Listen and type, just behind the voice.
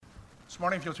This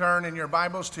morning, if you'll turn in your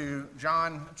Bibles to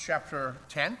John chapter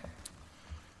 10.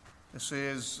 This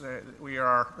is,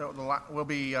 we'll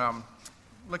be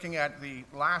looking at the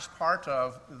last part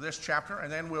of this chapter,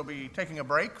 and then we'll be taking a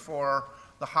break for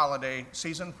the holiday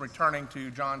season, returning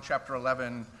to John chapter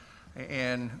 11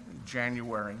 in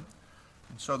January.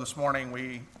 And so this morning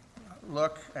we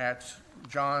look at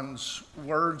John's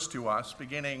words to us,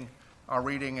 beginning our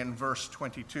reading in verse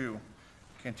 22,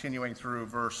 continuing through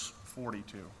verse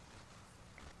 42.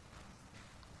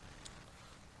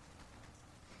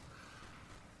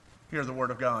 Hear the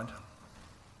word of God.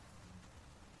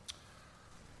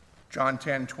 John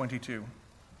 10:22.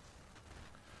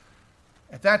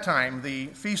 At that time, the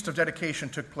feast of dedication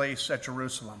took place at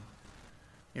Jerusalem.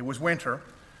 It was winter,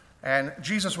 and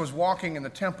Jesus was walking in the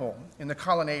temple in the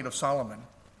colonnade of Solomon.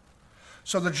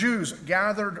 So the Jews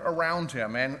gathered around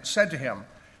him and said to him,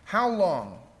 "How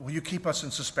long will you keep us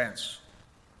in suspense?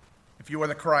 If you are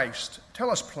the Christ, tell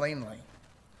us plainly."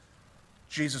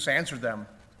 Jesus answered them,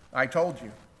 "I told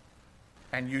you,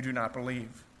 and you do not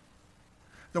believe.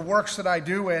 The works that I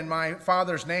do in my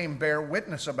Father's name bear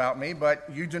witness about me, but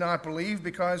you do not believe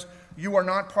because you are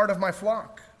not part of my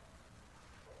flock.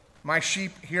 My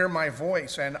sheep hear my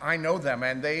voice, and I know them,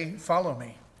 and they follow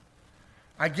me.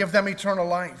 I give them eternal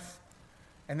life,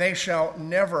 and they shall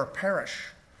never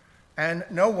perish, and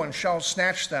no one shall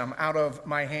snatch them out of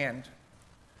my hand.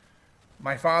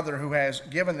 My Father who has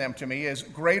given them to me is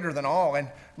greater than all,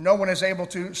 and no one is able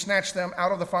to snatch them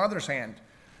out of the Father's hand.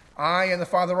 I and the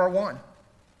Father are one."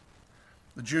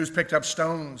 The Jews picked up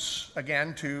stones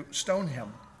again to stone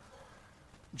him.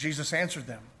 Jesus answered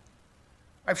them,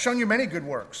 "I've shown you many good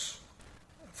works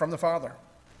from the Father.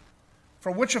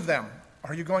 For which of them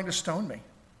are you going to stone me?"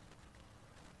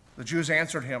 The Jews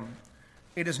answered him,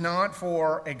 "It is not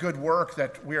for a good work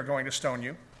that we are going to stone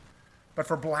you, but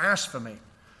for blasphemy,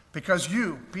 because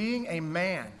you, being a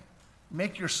man,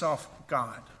 make yourself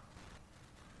God."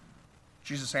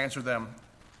 Jesus answered them,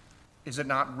 "Is it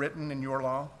not written in your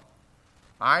law?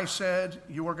 I said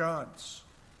you are gods."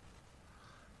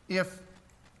 If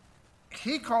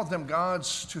he called them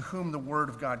gods to whom the word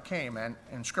of God came,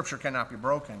 and Scripture cannot be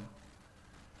broken,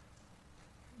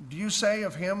 do you say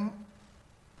of him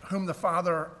whom the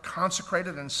Father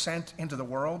consecrated and sent into the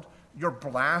world, "You're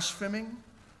blaspheming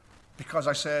because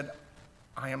I said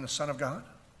I am the Son of God"?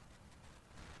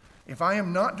 If I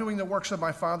am not doing the works of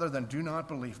my Father, then do not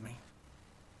believe me.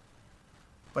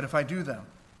 But if I do them,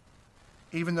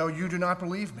 even though you do not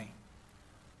believe me,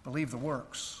 believe the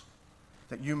works,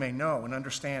 that you may know and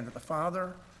understand that the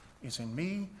Father is in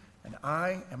me and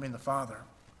I am in the Father.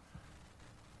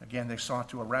 Again, they sought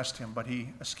to arrest him, but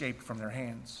he escaped from their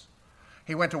hands.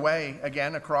 He went away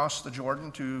again across the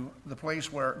Jordan to the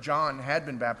place where John had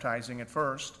been baptizing at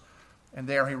first, and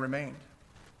there he remained.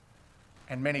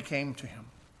 And many came to him,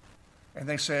 and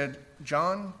they said,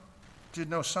 "John did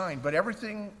no sign, but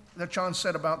everything that John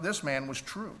said about this man was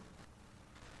true."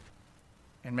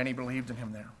 And many believed in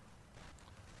him there.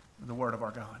 The word of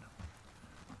our God.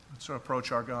 So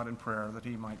approach our God in prayer that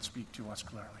he might speak to us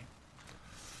clearly.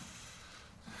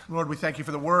 Lord, we thank you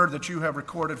for the word that you have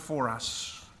recorded for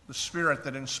us, the Spirit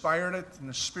that inspired it and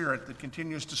the Spirit that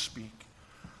continues to speak.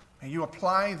 May you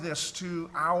apply this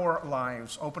to our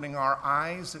lives, opening our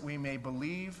eyes that we may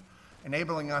believe,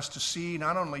 enabling us to see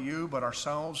not only you but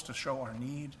ourselves, to show our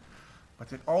need, but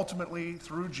that ultimately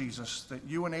through Jesus that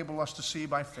you enable us to see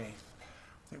by faith,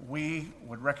 that we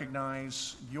would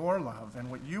recognize your love and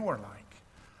what you are like,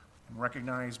 and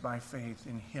recognize by faith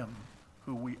in him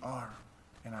who we are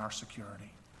in our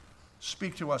security.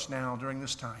 Speak to us now during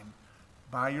this time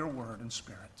by your word and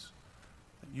Spirit,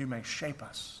 that you may shape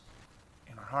us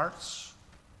in our hearts,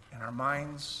 in our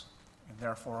minds, and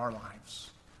therefore our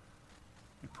lives.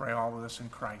 We pray all of this in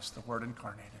Christ, the Word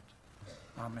incarnated.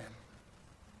 Amen.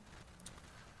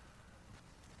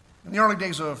 In the early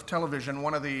days of television,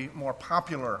 one of the more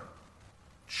popular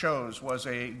shows was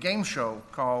a game show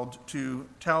called To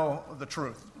Tell the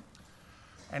Truth.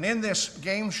 And in this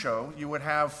game show, you would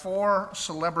have 4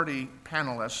 celebrity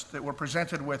panelists that were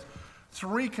presented with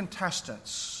 3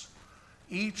 contestants,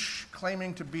 each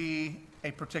claiming to be a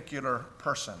particular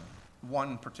person.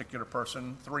 One particular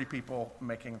person, 3 people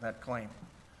making that claim.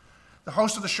 The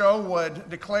host of the show would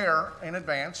declare in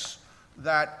advance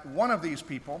that one of these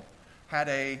people had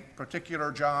a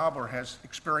particular job or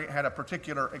had a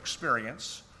particular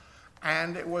experience,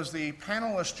 and it was the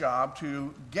panelist's job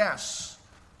to guess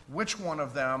which one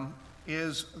of them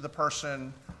is the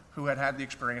person who had the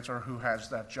experience or who has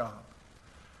that job.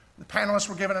 The panelists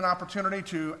were given an opportunity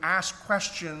to ask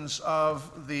questions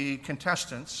of the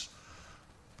contestants.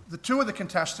 The 2 of the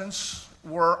contestants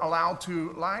were allowed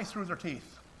to lie through their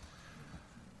teeth.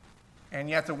 and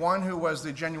yet the one who was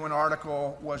the genuine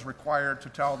article was required to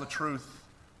tell the truth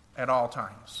at all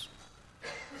times.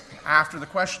 After the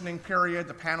questioning period,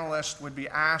 the panelists would be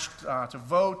asked to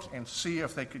vote and see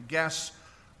if they could guess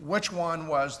which one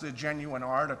was the genuine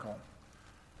article.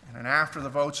 And then after the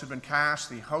votes had been cast,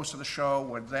 the host of the show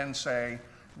would then say,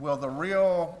 "Will the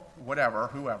real whatever,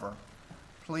 whoever,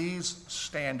 please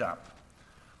stand up?"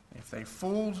 If they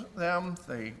fooled them,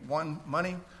 they won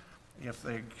money. If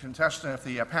the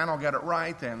panel got it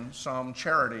right, then some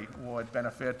charity would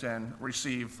benefit and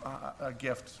receive a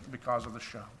gift because of the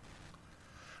show.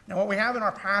 Now, what we have in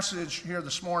our passage here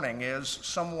this morning is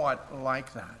somewhat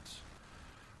like that.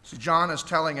 See, John is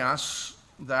telling us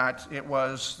that it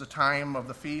was the time of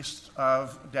the Feast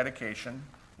of Dedication,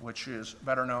 which is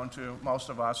better known to most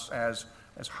of us as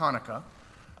Hanukkah.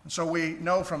 And so we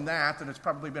know from that it's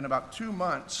probably been about 2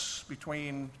 months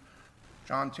between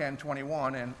John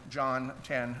 10:21 and John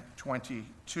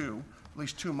 10:22, at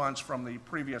least 2 months from the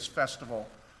previous festival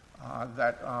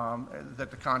that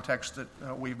the context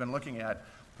that we've been looking at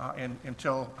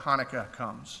until Hanukkah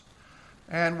comes.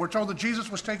 And we're told that Jesus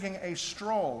was taking a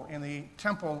stroll in the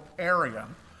temple area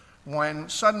when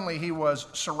suddenly he was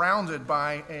surrounded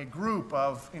by a group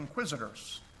of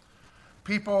inquisitors,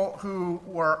 people who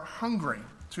were hungry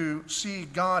to see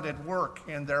God at work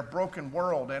in their broken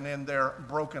world and in their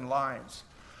broken lives.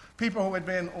 People who had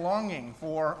been longing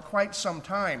for quite some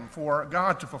time for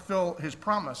God to fulfill his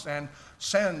promise and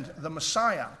send the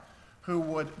Messiah who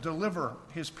would deliver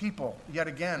his people yet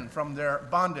again from their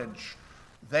bondage.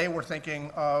 They were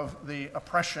thinking of the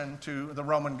oppression to the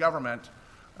Roman government.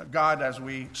 God, as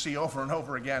we see over and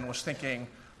over again, was thinking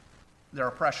their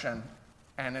oppression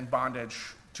and in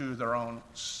bondage to their own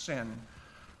sin.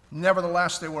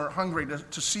 Nevertheless, they were hungry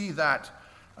to see that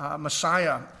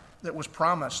Messiah that was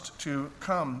promised to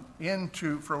come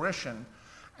into fruition.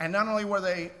 And not only were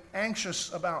they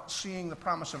anxious about seeing the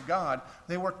promise of God,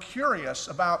 they were curious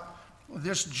about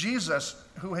this Jesus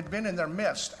who had been in their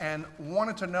midst and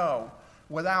wanted to know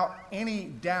without any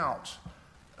doubt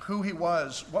who he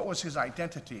was, what was his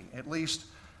identity, at least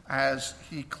as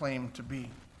he claimed to be.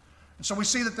 And so we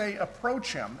see that they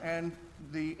approach him, and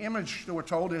the image that we're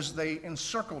told is they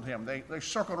encircled him. They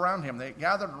circled around him. They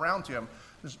gathered around him,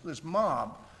 this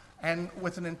mob, and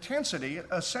with an intensity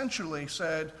essentially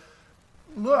said,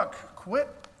 "Look,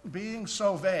 quit being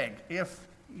so vague. If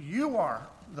you are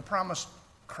the promised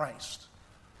Christ,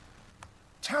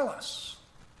 tell us.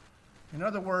 In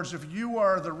other words, if you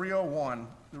are the real one,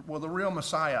 the real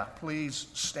Messiah, please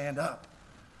stand up."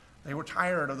 They were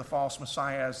tired of the false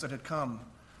messiahs that had come,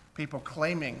 people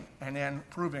claiming and then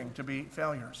proving to be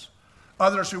failures.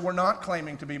 Others who were not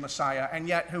claiming to be Messiah and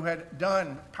yet who had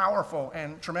done powerful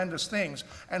and tremendous things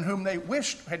and whom they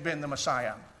wished had been the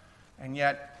Messiah and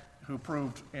yet who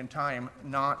proved in time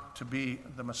not to be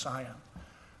the Messiah.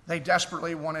 They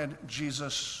desperately wanted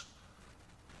Jesus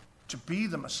to be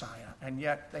the Messiah, and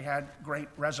yet they had great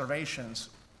reservations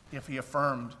if he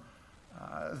affirmed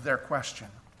their question.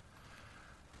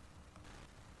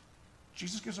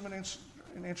 Jesus gives them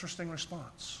an interesting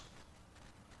response.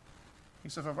 He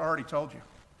said, "I've already told you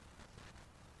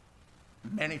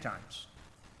many times.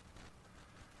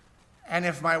 And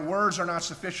if my words are not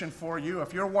sufficient for you,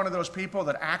 if you're one of those people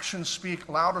that actions speak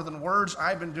louder than words,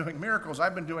 I've been doing miracles,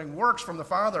 I've been doing works from the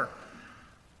Father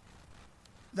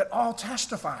that all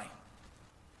testify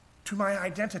to my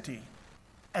identity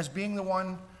as being the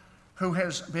one who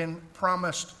has been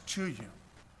promised to you."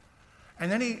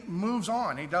 And then he moves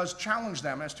on. He does challenge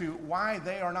them as to why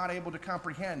they are not able to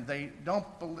comprehend. They don't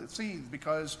see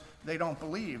because they don't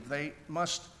believe. They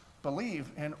must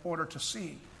believe in order to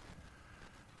see.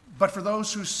 But for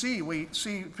those who see, we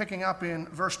see picking up in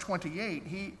verse 28,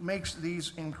 he makes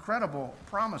these incredible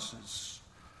promises.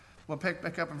 We'll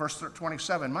pick up in verse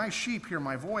 27. "My sheep hear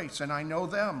my voice, and I know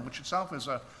them," which itself is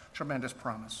a tremendous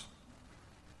promise.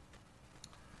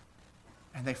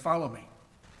 "And they follow me.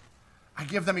 I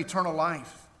give them eternal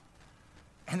life,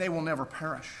 and they will never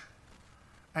perish,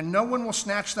 and no one will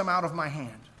snatch them out of my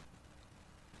hand.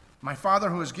 My Father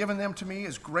who has given them to me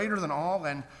is greater than all,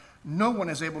 and no one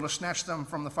is able to snatch them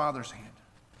from the Father's hand.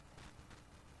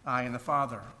 I and the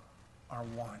Father are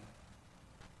one."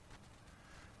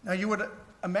 Now you would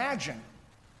imagine,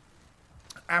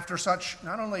 after such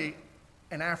not only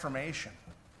an affirmation,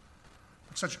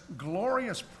 but such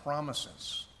glorious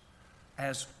promises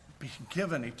as being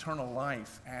given eternal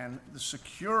life and the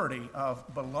security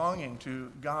of belonging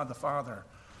to God the Father,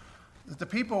 that the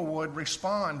people would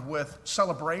respond with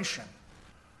celebration.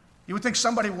 You would think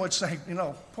somebody would say,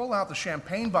 pull out the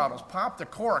champagne bottles, pop the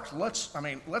corks, let's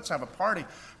have a party,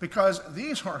 because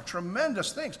these are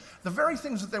tremendous things. The very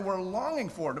things that they were longing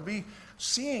for, to be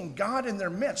seeing God in their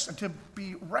midst and to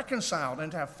be reconciled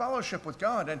and to have fellowship with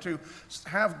God and to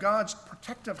have God's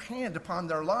protective hand upon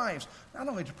their lives, not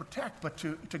only to protect but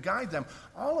to guide them.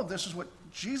 All of this is what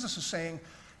Jesus is saying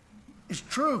is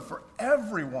true for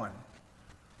everyone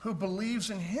who believes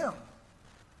in him.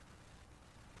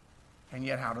 And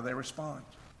yet, how do they respond?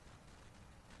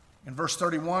 In verse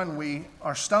 31, we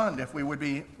are stunned if we would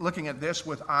be looking at this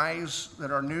with eyes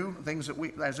that are new, things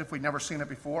as if we'd never seen it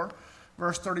before.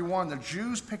 Verse 31, the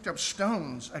Jews picked up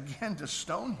stones again to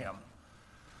stone him.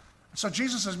 So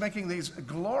Jesus is making these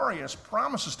glorious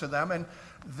promises to them, and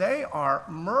they are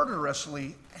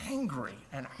murderously angry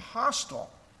and hostile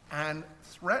and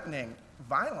threatening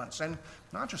violence, and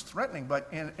not just threatening, but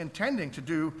intending to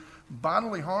do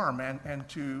bodily harm and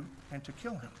to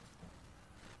kill him.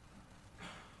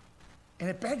 And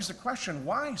it begs the question,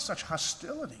 why such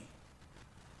hostility?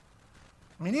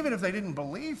 I mean, even if they didn't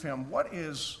believe him, what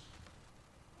is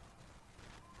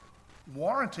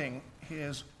warranting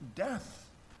his death?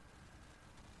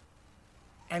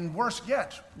 And worse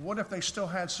yet, what if they still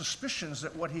had suspicions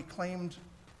that what he claimed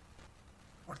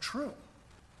were true?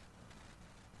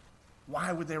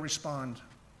 Why would they respond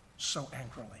so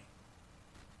angrily?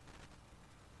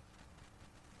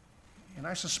 And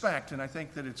I suspect, and I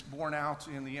think that it's borne out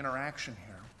in the interaction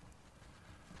here,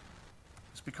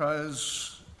 it's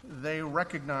because they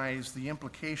recognize the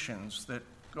implications that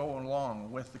go along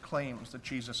with the claims that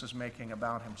Jesus is making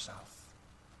about himself.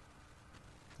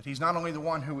 That he's not only the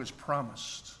one who is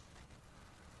promised,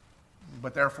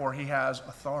 but therefore he has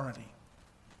authority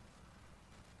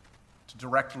to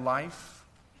direct life,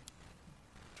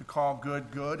 to call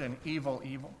good good and evil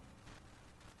evil.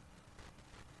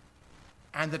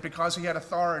 And that because he had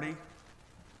authority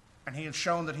and he had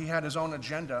shown that he had his own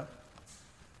agenda,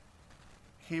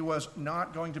 he was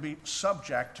not going to be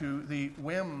subject to the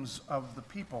whims of the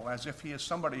people as if he is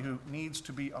somebody who needs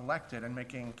to be elected and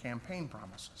making campaign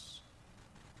promises.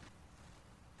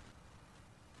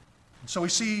 And so we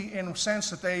see, in a sense,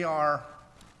 that they are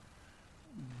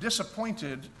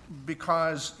disappointed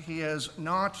because he is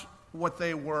not what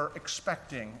they were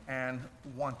expecting and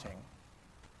wanting.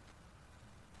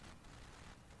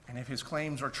 And if his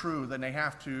claims are true, then they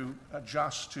have to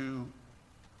adjust to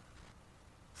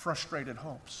frustrated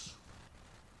hopes,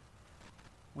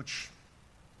 which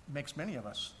makes many of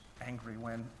us angry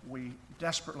when we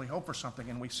desperately hope for something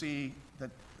and we see that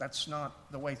that's not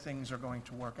the way things are going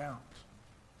to work out.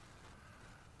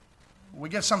 We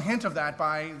get some hint of that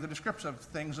by the descriptive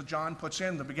things that John puts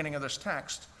in the beginning of this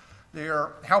text. They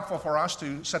are helpful for us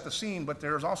to set the scene, but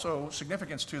there's also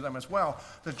significance to them as well,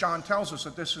 that John tells us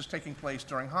that this is taking place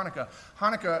during Hanukkah.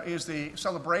 Hanukkah is the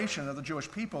celebration of the Jewish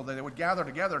people, that they would gather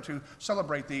together to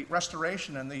celebrate the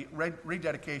restoration and the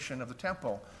rededication of the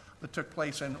temple that took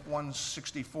place in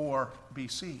 164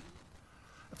 BC.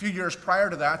 A few years prior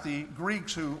to that, the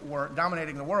Greeks, who were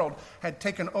dominating the world, had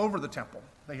taken over the temple.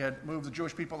 They had moved the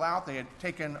Jewish people out. They had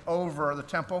taken over the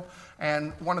temple.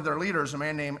 And one of their leaders, a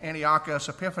man named Antiochus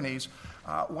Epiphanes,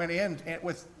 went in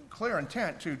with clear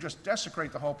intent to just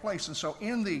desecrate the whole place. And so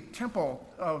in the temple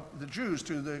of the Jews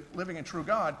to the living and true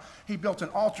God, he built an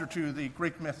altar to the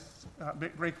Greek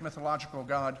mythological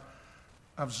god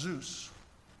of Zeus.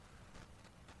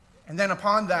 And then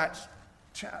upon that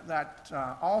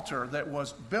altar that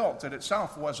was built, that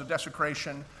itself was a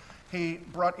desecration, he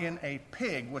brought in a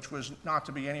pig, which was not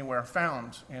to be anywhere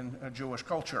found in a Jewish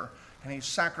culture, and he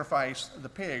sacrificed the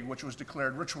pig, which was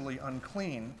declared ritually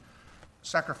unclean,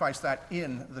 sacrificed that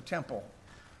in the temple.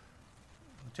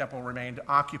 The temple remained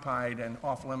occupied and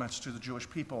off limits to the Jewish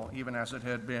people, even as it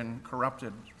had been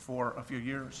corrupted for a few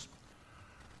years.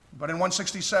 But in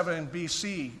 167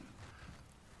 BC,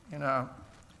 in a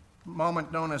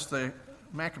moment known as the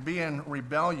Maccabean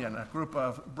Rebellion, a group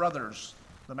of brothers,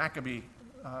 the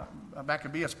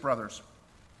Maccabeus brothers,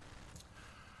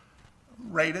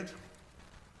 raided,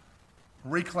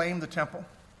 reclaimed the temple,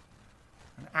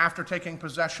 and after taking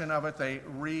possession of it, they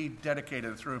rededicated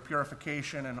it through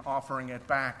purification and offering it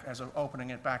back,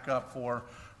 opening it back up for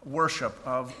worship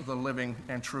of the living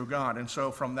and true God. And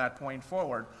so from that point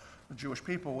forward, the Jewish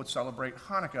people would celebrate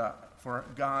Hanukkah for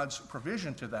God's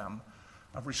provision to them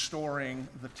of restoring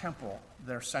the temple,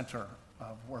 their center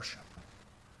of worship.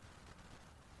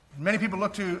 Many people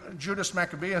look to Judas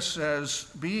Maccabeus as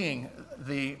being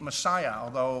the Messiah,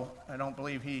 although I don't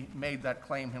believe he made that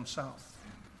claim himself.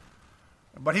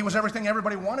 But he was everything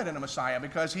everybody wanted in a Messiah,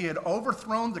 because he had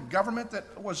overthrown the government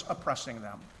that was oppressing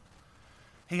them.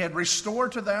 He had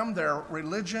restored to them their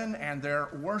religion and their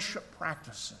worship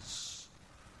practices.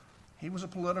 He was a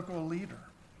political leader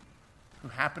who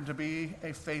happened to be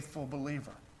a faithful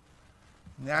believer.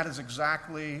 And that is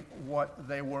exactly what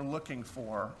they were looking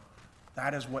for.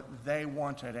 That is what they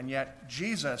wanted. And yet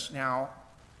Jesus, now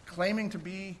claiming to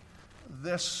be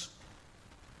this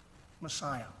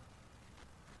Messiah,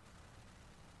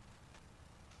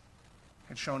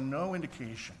 had shown no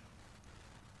indication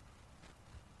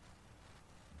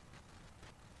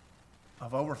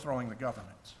of overthrowing the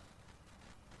government,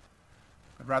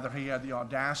 but rather he had the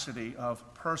audacity of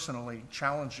personally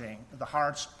challenging the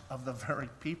hearts of the very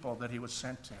people that he was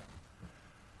sent to,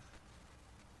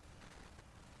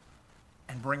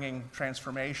 and bringing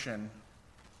transformation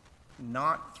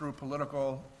not through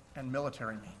political and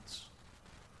military means,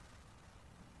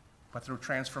 but through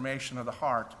transformation of the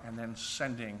heart, and then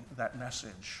sending that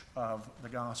message of the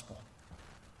gospel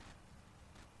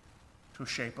to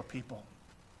shape a people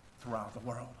throughout the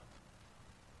world.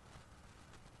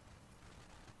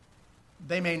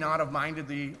 They may not have minded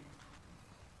the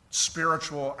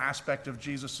spiritual aspect of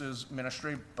Jesus'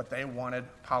 ministry, but they wanted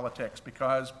politics,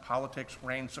 because politics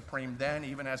reigned supreme then,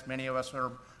 even as many of us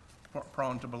are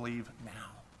prone to believe now.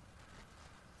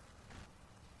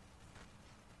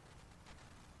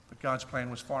 But God's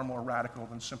plan was far more radical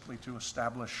than simply to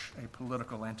establish a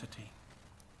political entity.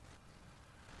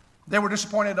 They were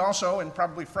disappointed also and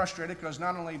probably frustrated because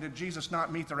not only did Jesus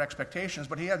not meet their expectations,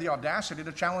 but he had the audacity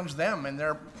to challenge them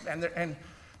and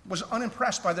was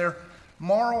unimpressed by their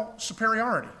moral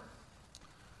superiority.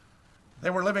 They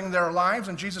were living their lives,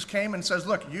 and Jesus came and says,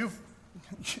 look,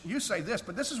 you say this,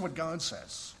 but this is what God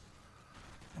says.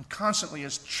 And constantly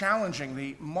is challenging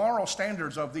the moral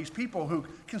standards of these people who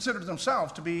considered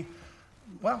themselves to be,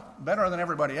 well, better than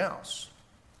everybody else.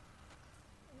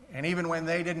 And even when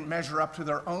they didn't measure up to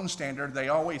their own standard, they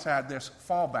always had this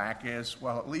fallback is,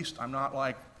 well, at least I'm not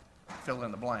like fill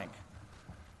in the blank.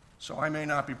 So I may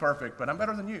not be perfect, but I'm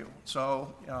better than you.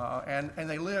 So, and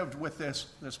they lived with this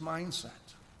mindset.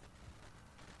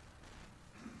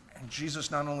 And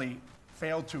Jesus not only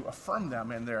failed to affirm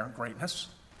them in their greatness,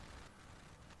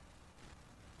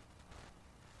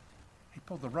 he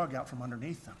pulled the rug out from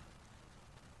underneath them.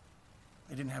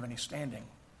 They didn't have any standing.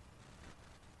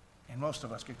 And most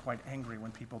of us get quite angry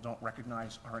when people don't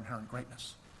recognize our inherent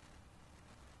greatness.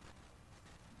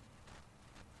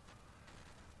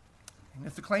 And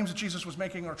if the claims that Jesus was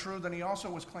making are true, then he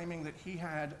also was claiming that he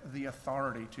had the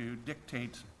authority to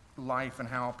dictate life and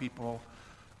how people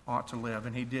ought to live.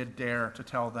 And he did dare to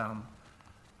tell them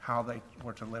how they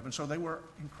were to live. And so they were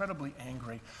incredibly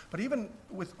angry. But even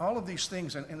with all of these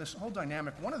things and this whole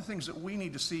dynamic, one of the things that we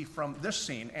need to see from this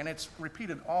scene, and it's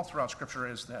repeated all throughout Scripture,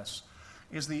 is this,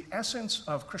 is the essence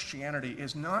of Christianity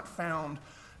is not found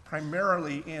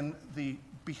primarily in the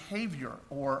behavior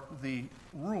or the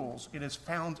rules. It is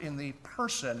found in the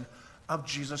person of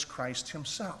Jesus Christ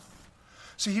himself.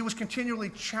 See, he was continually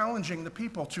challenging the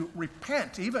people to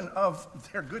repent even of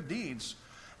their good deeds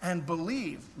and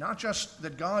believe, not just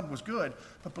that God was good,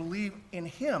 but believe in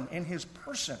him, in his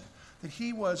person, that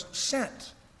he was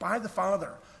sent by the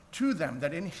Father to them,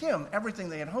 that in him everything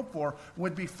they had hoped for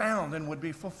would be found and would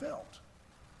be fulfilled.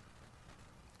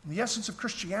 The essence of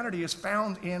Christianity is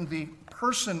found in the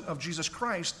person of Jesus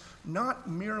Christ, not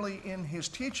merely in his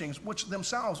teachings, which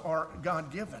themselves are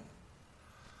God-given.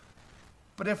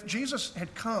 But if Jesus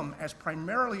had come as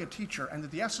primarily a teacher, and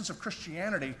that the essence of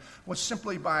Christianity was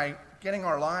simply by getting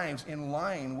our lives in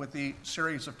line with the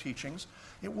series of teachings,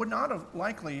 it would not have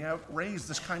likely have raised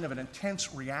this kind of an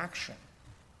intense reaction.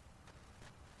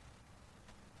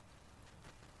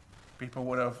 People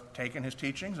would have taken his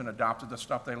teachings and adopted the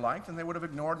stuff they liked, and they would have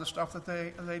ignored the stuff that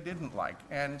they didn't like.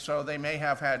 And so they may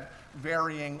have had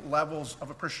varying levels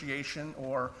of appreciation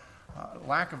or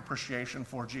lack of appreciation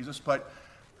for Jesus, but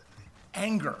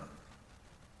anger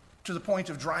to the point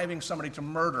of driving somebody to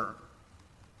murder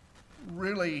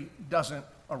really doesn't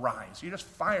arise. You just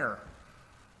fire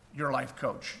your life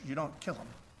coach. You don't kill him.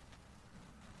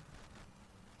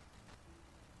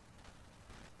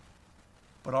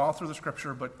 But all through the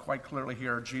Scripture, but quite clearly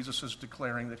here, Jesus is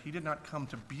declaring that he did not come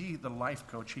to be the life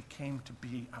coach. He came to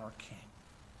be our King.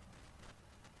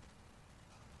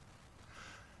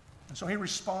 And so he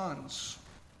responds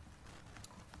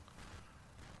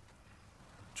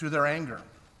to their anger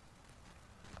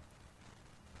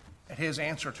at his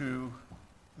answer to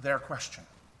their question.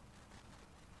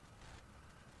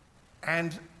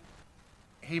 And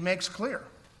he makes clear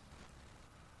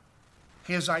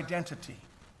his identity,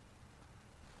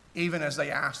 even as they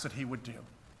asked that he would do.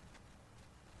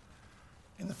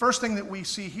 And the first thing that we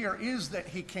see here is that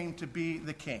he came to be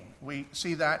the king. We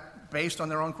see that based on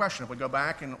their own question. If we go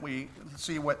back and we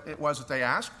see what it was that they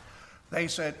asked, they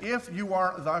said, if you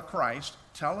are the Christ,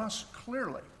 tell us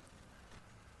clearly.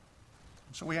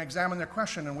 So we examine their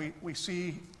question and we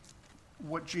see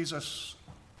what Jesus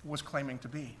was claiming to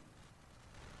be.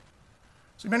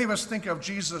 See, many of us think of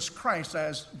Jesus Christ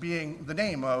as being the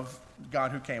name of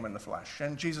God who came in the flesh,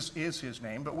 and Jesus is his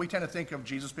name, but we tend to think of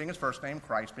Jesus being his first name,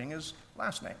 Christ being his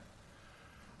last name.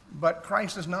 But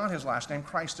Christ is not his last name,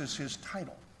 Christ is his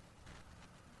title.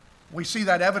 We see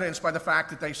that evidenced by the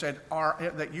fact that they said,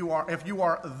 if you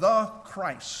are the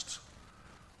Christ,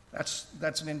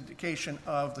 that's an indication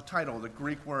of the title. The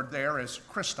Greek word there is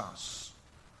Christos.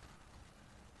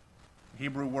 The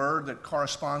Hebrew word that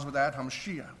corresponds with that,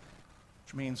 Hamashiach,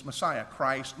 which means Messiah.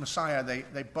 Christ, Messiah,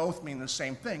 they both mean the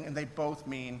same thing, and they both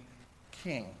mean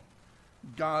king,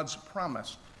 God's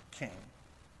promised king.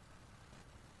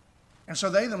 And so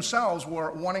they themselves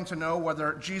were wanting to know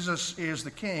whether Jesus is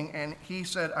the king, and he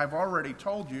said, I've already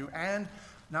told you, and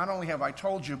not only have I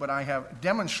told you, but I have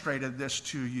demonstrated this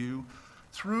to you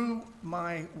through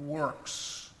my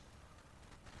works,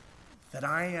 that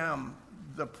I am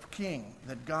the king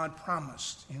that God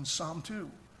promised in Psalm 2.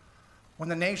 When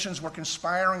the nations were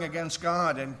conspiring against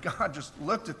God, and God just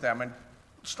looked at them and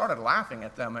started laughing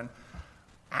at them, and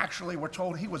actually we're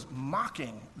told he was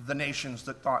mocking the nations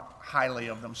that thought highly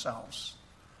of themselves.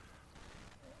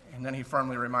 And then he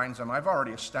firmly reminds them, I've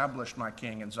already established my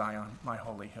king in Zion, my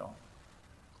holy hill.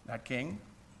 That king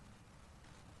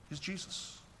is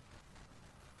Jesus.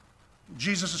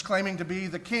 Jesus is claiming to be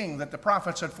the king that the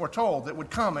prophets had foretold that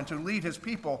would come and to lead his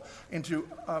people into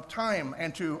time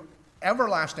and to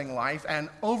everlasting life and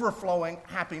overflowing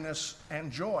happiness and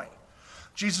joy.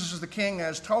 Jesus is the king,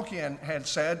 as Tolkien had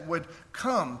said, would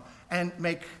come and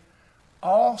make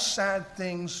all sad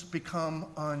things become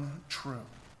untrue.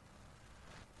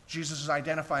 Jesus is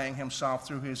identifying himself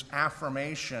through his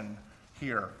affirmation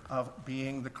here of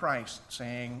being the Christ,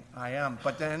 saying, I am.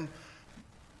 But then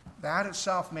that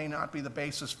itself may not be the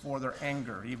basis for their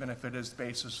anger, even if it is the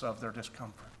basis of their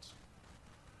discomfort.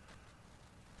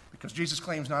 Because Jesus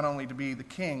claims not only to be the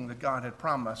king that God had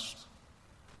promised,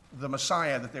 the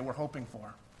Messiah that they were hoping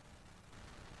for.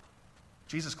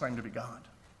 Jesus claimed to be God.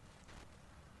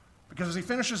 Because as he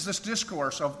finishes this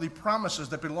discourse of the promises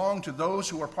that belong to those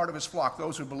who are part of his flock,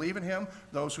 those who believe in him,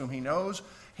 those whom he knows,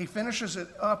 he finishes it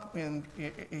up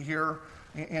here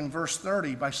in verse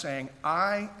 30 by saying,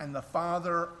 I and the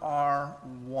Father are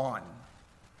one.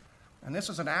 And this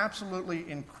is an absolutely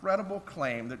incredible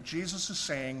claim that Jesus is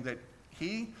saying that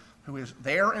he who is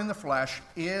there in the flesh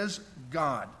is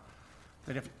God.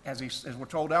 That if, as we're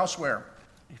told elsewhere,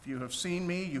 if you have seen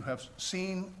me, you have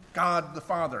seen God the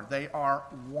Father. They are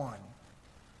one.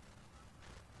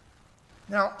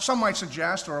 Now, some might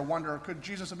suggest or wonder, could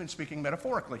Jesus have been speaking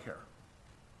metaphorically here?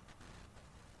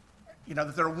 You know,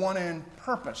 that they're one in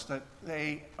purpose, that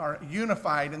they are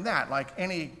unified in that, like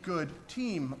any good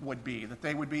team would be, that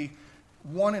they would be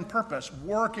one in purpose,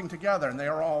 working together, and they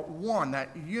are all one. That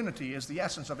unity is the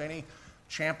essence of any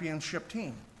championship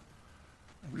team.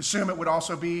 I would assume it would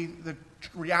also be the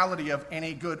reality of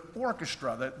any good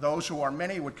orchestra, that those who are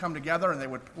many would come together and they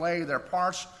would play their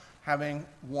parts having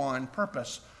one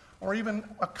purpose. Or even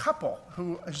a couple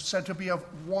who is said to be of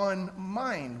one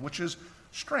mind, which is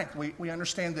strength. We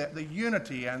understand the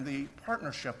unity and the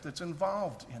partnership that's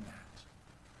involved in that.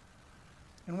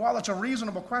 And while it's a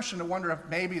reasonable question to wonder if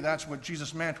maybe that's what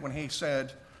Jesus meant when he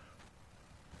said,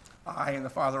 I and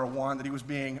the Father are one, that he was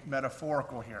being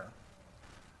metaphorical here,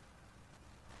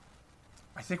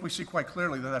 I think we see quite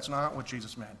clearly that that's not what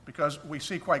Jesus meant, because we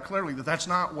see quite clearly that that's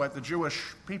not what the Jewish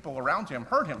people around him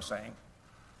heard him saying.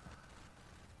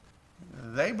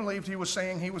 They believed he was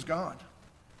saying he was God.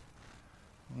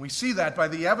 And we see that by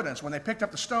the evidence. When they picked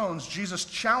up the stones, Jesus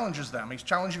challenges them. He's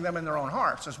challenging them in their own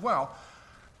hearts as well.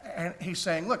 And he's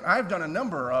saying, look, I've done a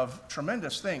number of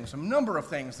tremendous things, a number of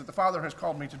things that the Father has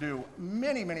called me to do,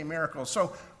 many, many miracles.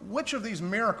 So which of these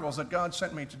miracles that God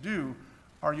sent me to do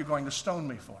are you going to stone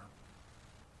me for?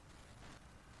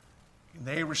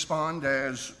 They respond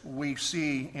as we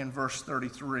see in verse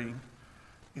 33.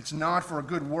 It's not for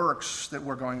good works that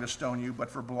we're going to stone you, but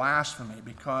for blasphemy,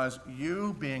 because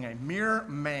you, being a mere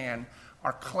man,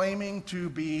 are claiming to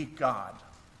be God.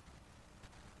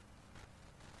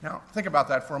 Now, think about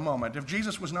that for a moment. If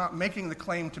Jesus was not making the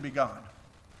claim to be God,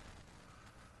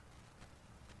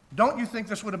 don't you think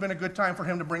this would have been a good time for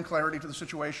him to bring clarity to the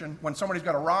situation? When somebody's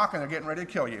got a rock and they're getting ready to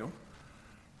kill you,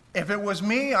 If it was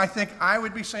me, I think I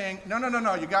would be saying,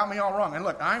 no, you got me all wrong. And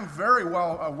look, I'm very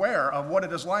well aware of what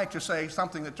it is like to say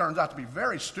something that turns out to be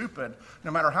very stupid,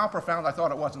 no matter how profound I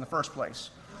thought it was in the first place.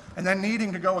 And then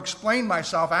needing to go explain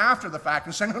myself after the fact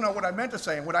and saying, no, what I meant to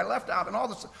say and what I left out and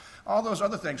all those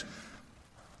other things.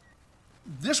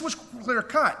 This was clear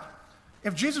cut.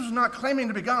 If Jesus was not claiming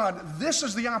to be God, this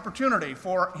is the opportunity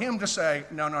for him to say,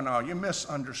 no, you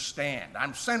misunderstand.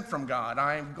 I'm sent from God.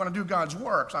 I'm going to do God's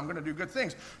works. I'm going to do good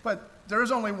things. But there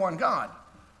is only one God.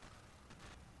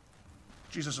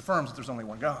 Jesus affirms that there's only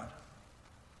one God.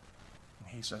 And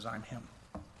he says, I'm him.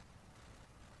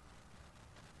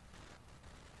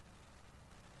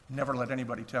 Never let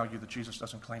anybody tell you that Jesus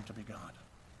doesn't claim to be God.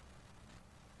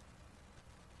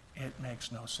 It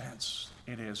makes no sense.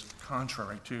 It is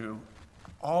contrary to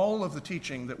all of the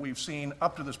teaching that we've seen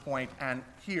up to this point, and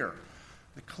here,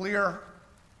 the clear,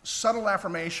 subtle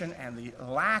affirmation and the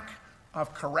lack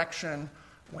of correction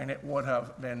when it would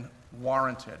have been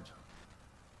warranted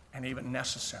and even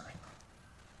necessary.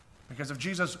 Because if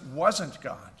Jesus wasn't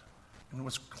God and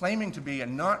was claiming to be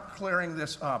and not clearing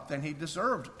this up, then he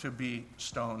deserved to be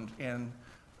stoned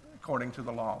according to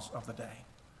the laws of the day.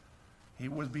 He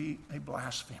would be a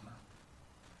blasphemer.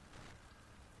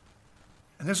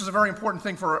 And this is a very important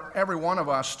thing for every one of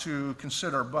us to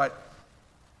consider, but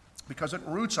because it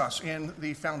roots us in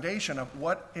the foundation of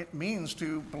what it means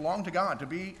to belong to God, to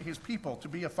be his people, to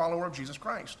be a follower of Jesus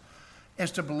Christ,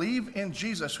 is to believe in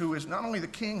Jesus, who is not only the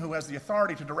King who has the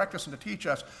authority to direct us and to teach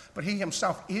us, but he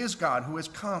himself is God who has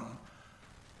come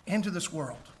into this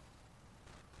world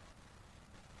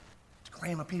to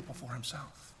claim a people for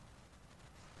himself.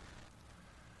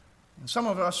 And some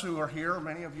of us who are here,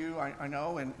 many of you I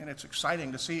know, and it's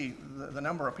exciting to see the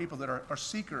number of people that are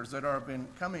seekers that have been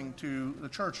coming to the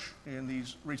church in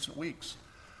these recent weeks.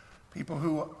 People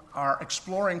who are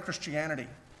exploring Christianity,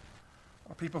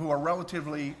 or people who are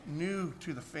relatively new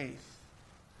to the faith.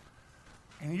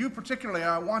 And you particularly,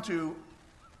 I want to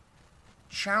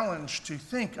challenge to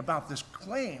think about this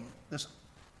claim, this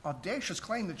audacious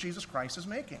claim that Jesus Christ is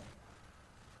making.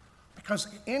 Because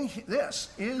in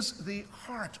this is the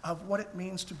heart of what it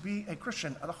means to be a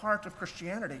Christian, the heart of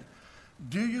Christianity.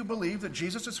 Do you believe that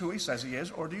Jesus is who he says he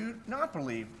is, or do you not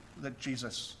believe that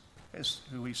Jesus is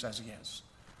who he says he is?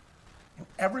 And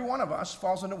every one of us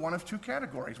falls into one of two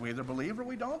categories. We either believe or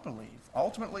we don't believe.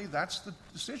 Ultimately, that's the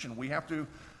decision. We have to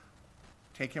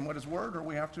take him at his word, or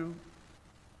we have to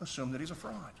assume that he's a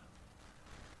fraud.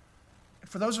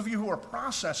 For those of you who are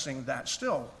processing that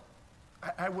still,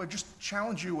 I would just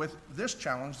challenge you with this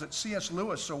challenge that C.S.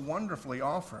 Lewis so wonderfully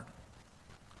offered.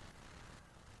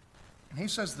 And he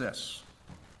says this: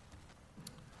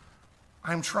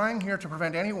 I'm trying here to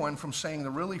prevent anyone from saying the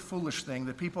really foolish thing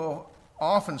that people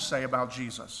often say about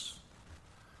Jesus.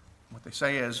 What they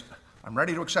say is, I'm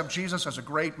ready to accept Jesus as a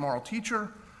great moral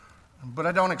teacher, but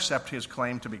I don't accept his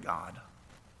claim to be God.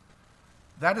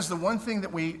 That is the one thing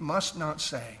that we must not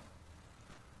say.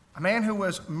 A man who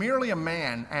was merely a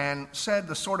man and said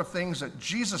the sort of things that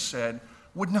Jesus said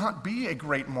would not be a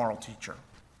great moral teacher.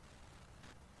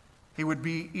 He would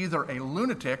be either a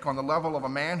lunatic on the level of a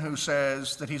man who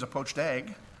says that he's a poached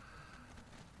egg,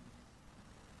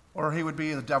 or he would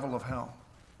be the devil of hell.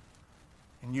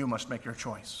 And you must make your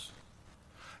choice.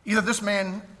 Either this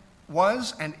man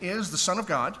was and is the Son of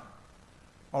God,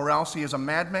 or else he is a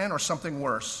madman or something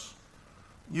worse.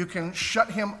 You can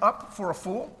shut him up for a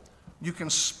fool. You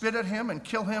can spit at him and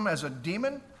kill him as a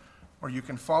demon, or you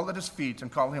can fall at his feet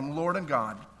and call him Lord and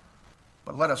God.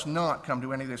 But let us not come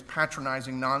to any of this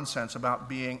patronizing nonsense about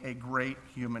being a great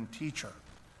human teacher.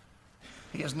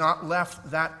 He has not left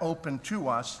that open to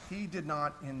us. He did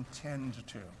not intend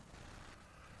to.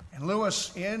 And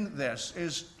Lewis, in this,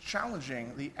 is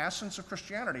challenging the essence of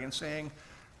Christianity and saying,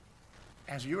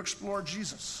 as you explore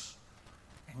Jesus,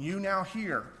 and you now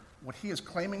hear what he is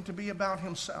claiming to be about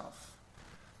himself,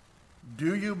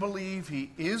 do you believe he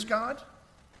is God,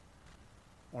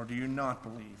 or do you not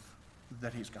believe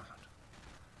that he's God?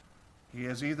 He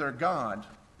is either God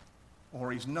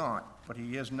or he's not, but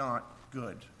he is not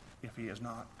good if he is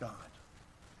not God.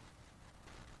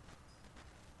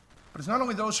 But it's not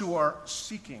only those who are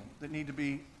seeking that need to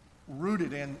be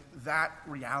rooted in that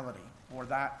reality or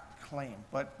that claim,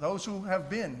 but those who have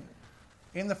been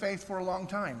in the faith for a long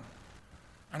time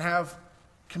and have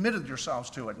committed yourselves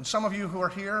to it. And some of you who are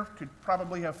here could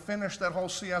probably have finished that whole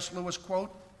C.S. Lewis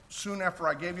quote soon after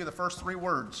I gave you the first three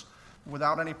words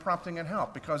without any prompting and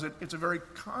help, because it's a very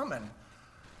common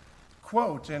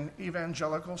quote in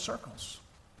evangelical circles.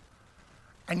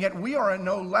 And yet we are in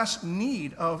no less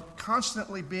need of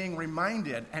constantly being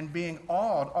reminded and being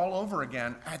awed all over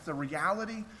again at the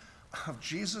reality of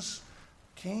Jesus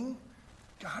King,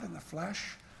 God in the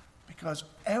flesh, because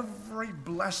every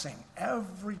blessing,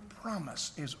 every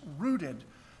promise is rooted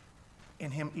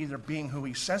in him either being who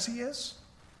he says he is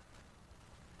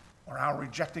or our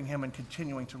rejecting him and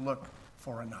continuing to look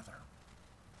for another.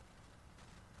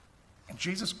 And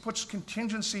Jesus puts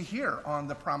contingency here on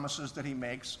the promises that he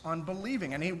makes on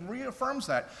believing, and he reaffirms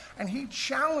that. And he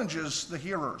challenges the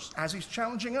hearers as he's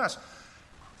challenging us.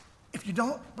 If you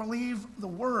don't believe the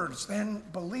words, then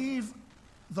believe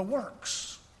the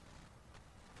works.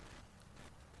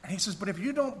 And he says, but if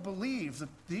you don't believe that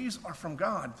these are from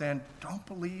God, then don't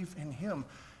believe in him.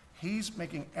 He's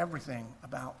making everything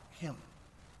about him.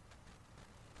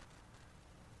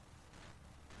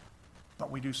 But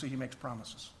we do see he makes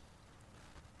promises.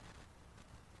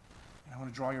 I want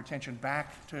to draw your attention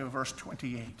back to verse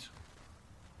 28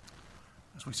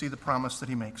 as we see the promise that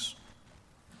he makes.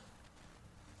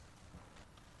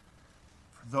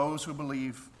 For those who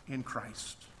believe in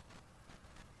Christ,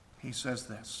 he says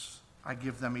this, I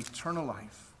give them eternal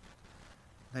life.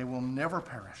 They will never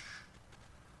perish,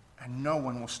 and no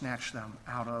one will snatch them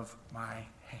out of my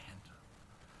hand.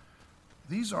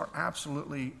 These are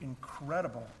absolutely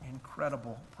incredible,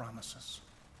 incredible promises.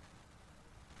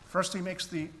 First, he makes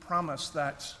the promise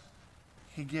that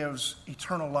he gives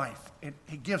eternal life.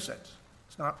 He gives it.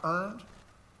 It's not earned.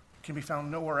 It can be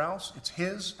found nowhere else. It's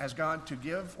his as God to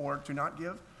give or to not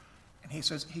give. And he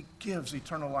says he gives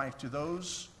eternal life to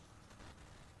those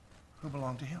who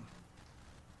belong to him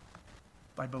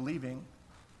by believing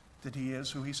that he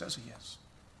is who he says he is.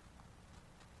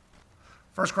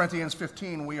 1 Corinthians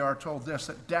 15, we are told this,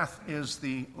 that death is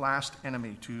the last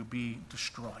enemy to be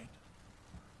destroyed.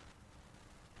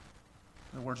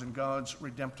 In other words, in God's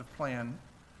redemptive plan,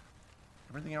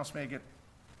 everything else may get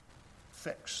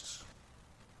fixed,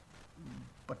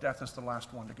 but death is the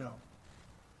last one to go.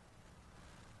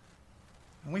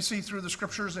 And we see through the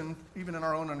scriptures and even in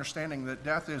our own understanding that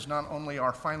death is not only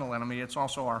our final enemy, it's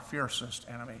also our fiercest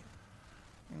enemy.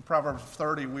 In Proverbs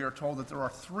 30, we are told that there are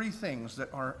three things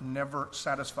that are never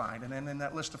satisfied. And then in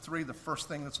that list of three, the first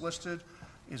thing that's listed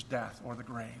is death or the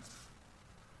grave.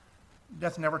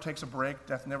 Death never takes a break.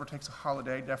 Death never takes a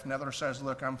holiday. Death never says,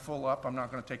 look, I'm full up. I'm not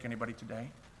going to take anybody today.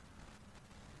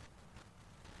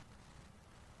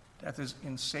 Death is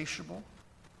insatiable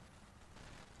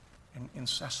and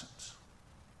incessant.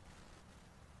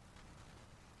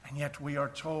 And yet we are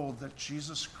told that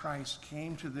Jesus Christ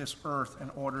came to this earth in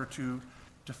order to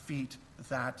defeat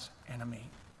that enemy.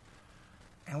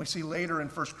 And we see later in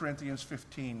 1 Corinthians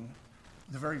 15,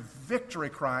 the very victory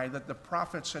cry that the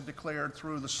prophets had declared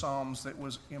through the Psalms that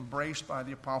was embraced by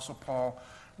the Apostle Paul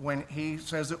when he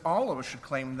says that all of us should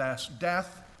claim this.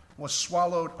 Death was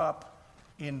swallowed up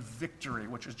in victory,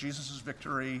 which is Jesus'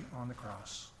 victory on the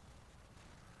cross.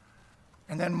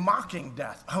 And then mocking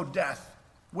death. Oh, death,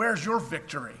 where's your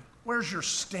victory? Where's your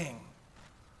sting?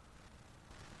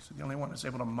 So the only one that's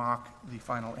able to mock the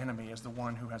final enemy is the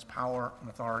one who has power and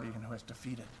authority and who has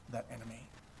defeated that enemy.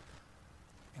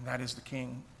 And that is the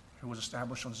King who was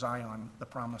established on Zion, the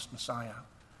promised Messiah,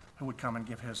 who would come and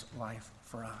give his life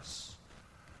for us.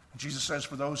 And Jesus says,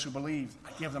 for those who believe, I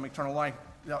give them eternal life.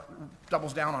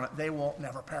 Doubles down on it. They will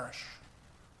never perish.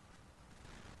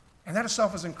 And that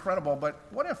itself is incredible, but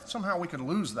what if somehow we could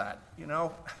lose that? You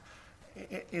know,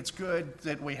 it's good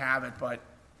that we have it, but,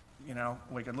 you know,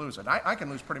 we could lose it. I can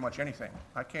lose pretty much anything.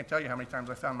 I can't tell you how many times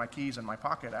I found my keys in my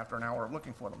pocket after an hour of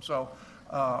looking for them. So,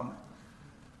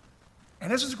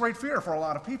 and this is a great fear for a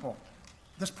lot of people.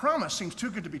 This promise seems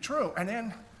too good to be true. And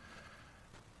then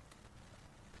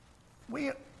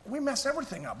we mess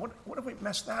everything up. What if we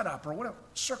mess that up? Or what if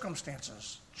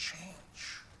circumstances change?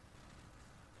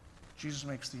 Jesus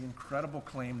makes the incredible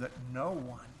claim that no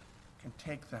one can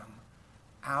take them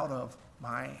out of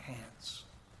my hands.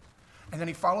 And then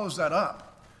he follows that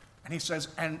up. And he says,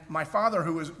 and my Father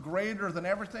who is greater than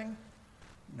everything,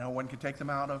 no one can take them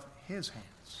out of his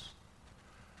hands.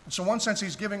 And so in one sense,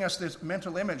 he's giving us this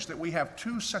mental image that we have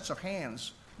two sets of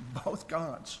hands, both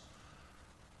God's,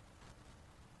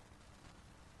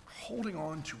 holding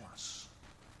on to us.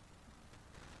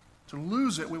 To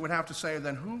lose it, we would have to say,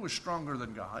 then who is stronger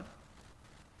than God?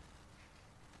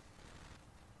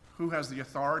 Who has the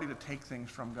authority to take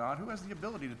things from God? Who has the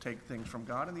ability to take things from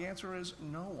God? And the answer is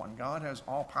no one. God has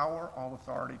all power, all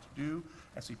authority to do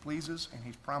as he pleases, and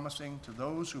he's promising to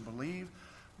those who believe,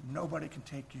 nobody can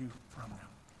take you from them.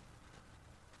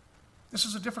 This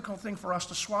is a difficult thing for us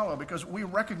to swallow because we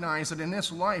recognize that in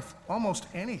this life, almost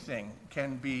anything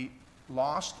can be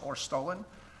lost or stolen,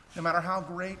 no matter how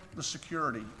great the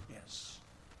security is.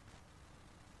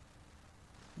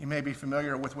 You may be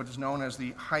familiar with what is known as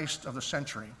the heist of the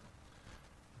century.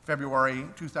 February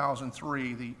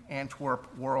 2003, the Antwerp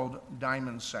World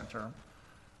Diamond Center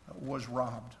was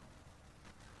robbed.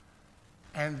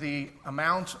 And the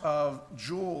amount of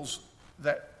jewels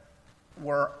that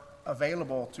were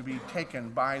available to be taken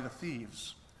by the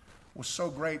thieves was so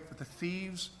great that the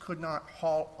thieves could not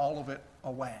haul all of it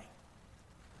away.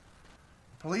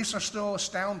 Police are still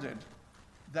astounded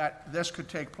that this could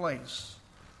take place.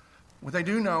 What they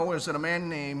do know is that a man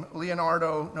named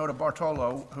Leonardo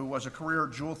Notarbartolo, who was a career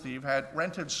jewel thief, had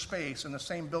rented space in the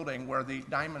same building where the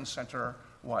Diamond Center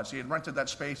was. He had rented that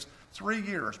space 3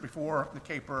 years before the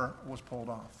caper was pulled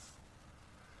off.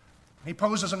 He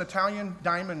posed as an Italian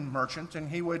diamond merchant, and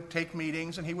he would take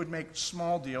meetings and he would make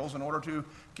small deals in order to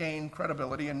gain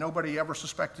credibility, and nobody ever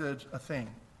suspected a thing.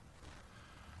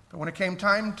 But when it came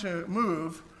time to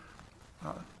move,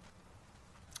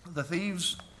 the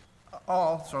thieves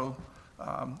also,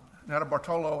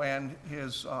 Notarbartolo and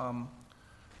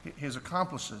his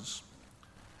accomplices,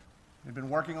 had been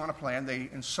working on a plan. They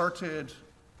inserted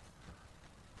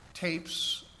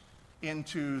tapes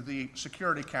into the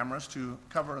security cameras to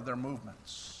cover their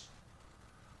movements.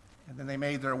 And then they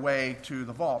made their way to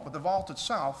the vault. But the vault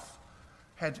itself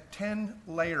had 10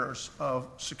 layers of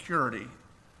security,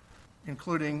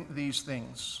 including these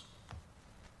things: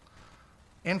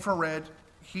 infrared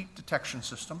heat detection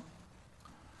system,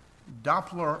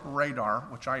 Doppler radar,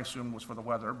 which I assumed was for the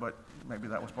weather, but maybe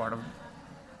that was part of it,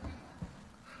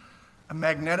 a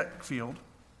magnetic field,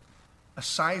 a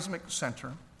seismic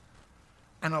center,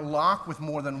 and a lock with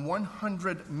more than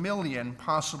 100 million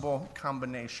possible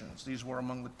combinations. These were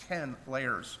among the 10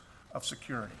 layers of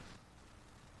security.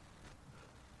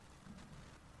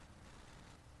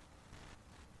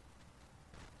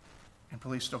 And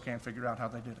police still can't figure out how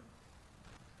they did it.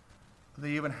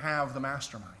 They even have the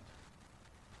mastermind.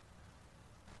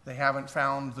 They haven't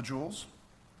found the jewels,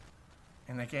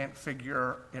 and they can't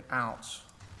figure it out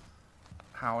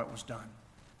how it was done.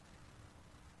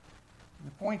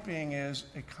 The point being is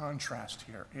a contrast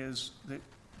here, is that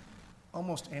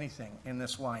almost anything in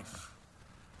this life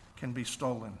can be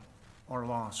stolen or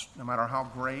lost, no matter how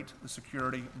great the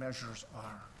security measures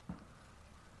are.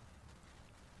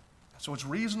 So it's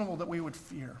reasonable that we would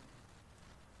fear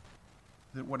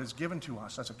that what is given to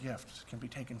us as a gift can be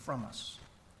taken from us.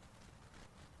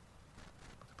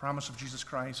 But the promise of Jesus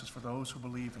Christ is for those who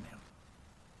believe in him.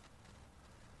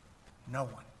 No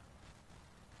one,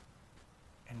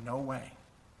 in no way,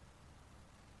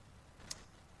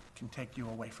 can take you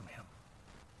away from him.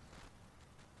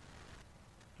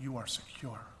 You are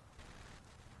secure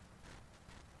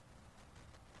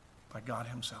by God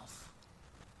himself.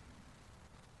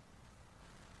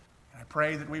 And I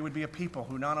pray that we would be a people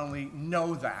who not only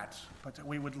know that, but that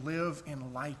we would live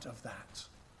in light of that.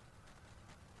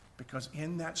 Because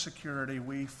in that security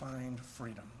we find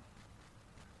freedom.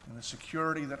 And the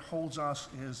security that holds us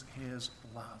is his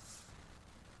love.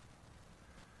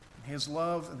 And his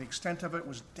love, and the extent of it,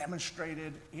 was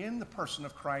demonstrated in the person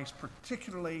of Christ,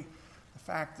 particularly the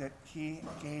fact that he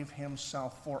gave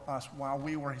himself for us while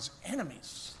we were his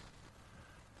enemies.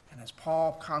 And as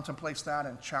Paul contemplates that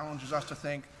and challenges us to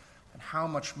think, and how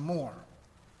much more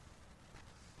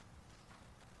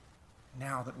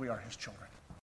now that we are his children.